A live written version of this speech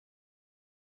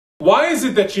Why is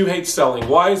it that you hate selling?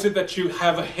 Why is it that you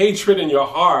have a hatred in your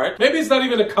heart? Maybe it's not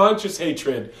even a conscious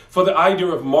hatred for the idea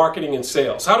of marketing and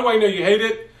sales. How do I know you hate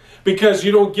it? Because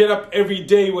you don't get up every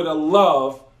day with a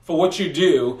love for what you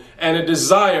do and a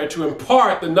desire to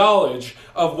impart the knowledge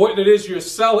of what it is you're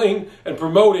selling and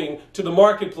promoting to the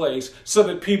marketplace so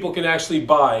that people can actually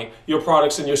buy your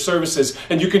products and your services,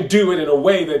 and you can do it in a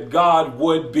way that God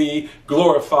would be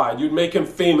glorified. You'd make him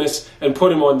famous and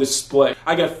put him on display.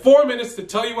 I got 4 minutes to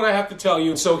tell you what I have to tell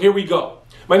you, and so here we go.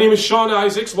 My name is Sean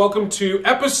Isaacs. Welcome to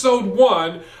episode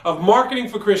 1 of Marketing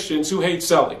for Christians Who Hate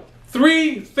Selling.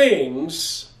 3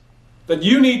 things that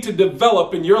you need to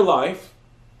develop in your life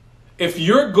if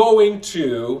you're going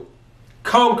to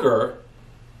conquer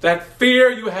that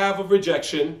fear you have of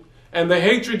rejection and the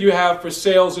hatred you have for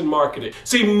sales and marketing.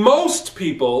 See, most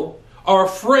people are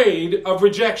afraid of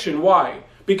rejection. Why?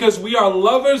 Because we are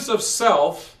lovers of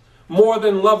self more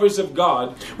than lovers of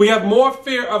God. We have more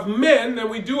fear of men than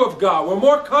we do of God. We're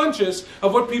more conscious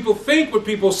of what people think, what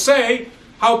people say,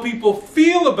 how people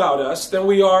feel about us than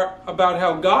we are about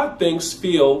how God thinks,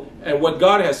 feel, and what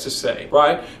God has to say,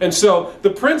 right? And so the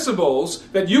principles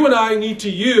that you and I need to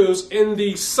use in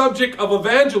the subject of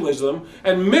evangelism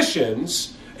and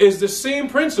missions is the same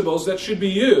principles that should be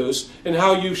used in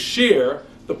how you share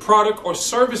the product or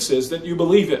services that you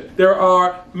believe in. There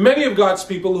are many of God's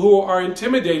people who are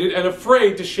intimidated and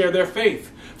afraid to share their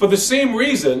faith, for the same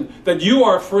reason that you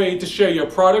are afraid to share your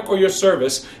product or your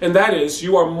service, and that is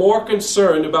you are more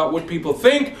concerned about what people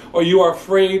think, or you are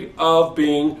afraid of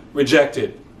being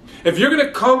rejected. If you're going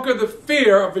to conquer the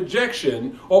fear of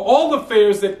rejection, or all the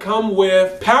fears that come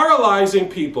with paralyzing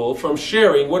people from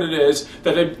sharing what it is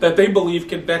that they believe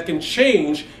that can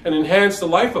change and enhance the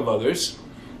life of others,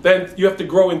 then you have to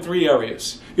grow in 3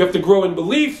 areas. You have to grow in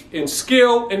belief, in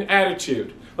skill, and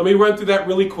attitude. Let me run through that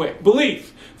really quick.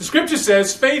 Belief. The scripture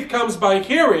says faith comes by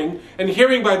hearing, and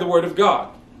hearing by the word of God.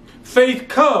 Faith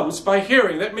comes by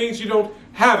hearing. That means you don't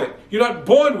have it. You're not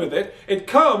born with it. It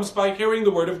comes by hearing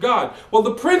the word of God. Well,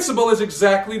 the principle is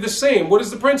exactly the same. What is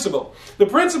the principle? The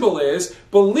principle is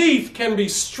belief can be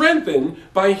strengthened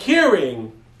by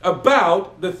hearing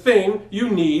about the thing you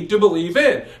need to believe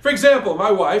in. For example, my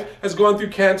wife has gone through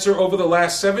cancer over the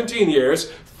last 17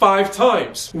 years 5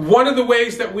 times. One of the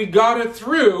ways that we got her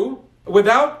through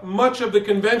without much of the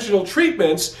conventional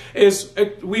treatments is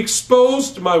we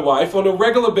exposed my wife on a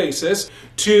regular basis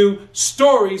to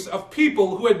stories of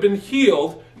people who had been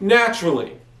healed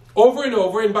naturally over and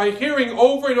over, and by hearing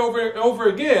over and over and over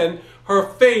again, her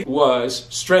faith was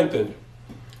strengthened.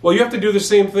 Well, you have to do the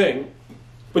same thing,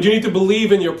 but you need to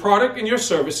believe in your product and your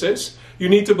services. You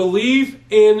need to believe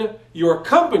in your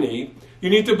company. You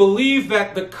need to believe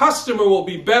that the customer will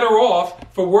be better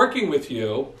off for working with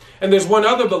you. And there's one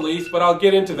other belief, but I'll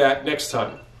get into that next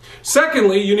time.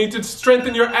 Secondly, you need to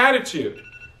strengthen your attitude.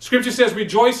 Scripture says,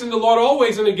 rejoice in the Lord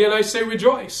always, and again I say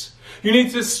rejoice. You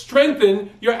need to strengthen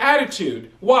your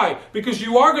attitude. Why? Because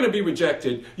you are going to be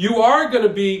rejected. You are going to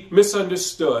be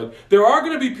misunderstood. There are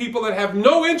going to be people that have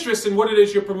no interest in what it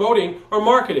is you're promoting or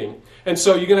marketing. And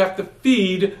so you're going to have to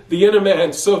feed the inner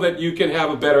man so that you can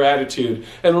have a better attitude.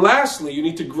 And lastly, you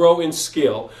need to grow in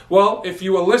skill. Well, if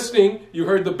you were listening, you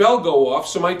heard the bell go off,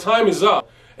 so my time is up.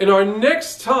 In our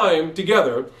next time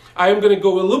together, I am going to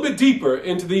go a little bit deeper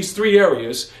into these 3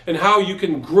 areas and how you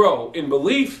can grow in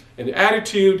belief, in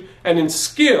attitude, and in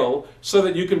skill so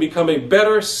that you can become a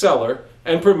better seller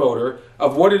and promoter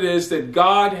of what it is that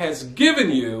God has given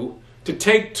you to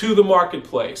take to the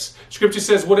marketplace. Scripture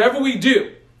says whatever we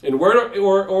do, in word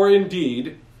or in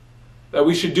deed, that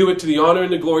we should do it to the honor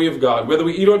and the glory of God. Whether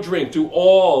we eat or drink, do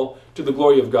all to the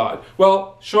glory of God.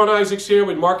 Well, Sean Isaacs here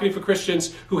with Marketing for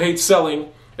Christians Who Hate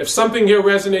Selling. If something here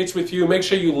resonates with you, make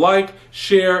sure you like,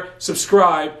 share,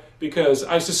 subscribe, because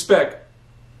I suspect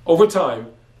over time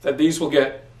that these will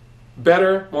get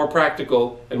better, more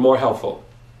practical, and more helpful.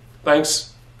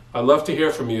 Thanks. I'd love to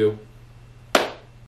hear from you.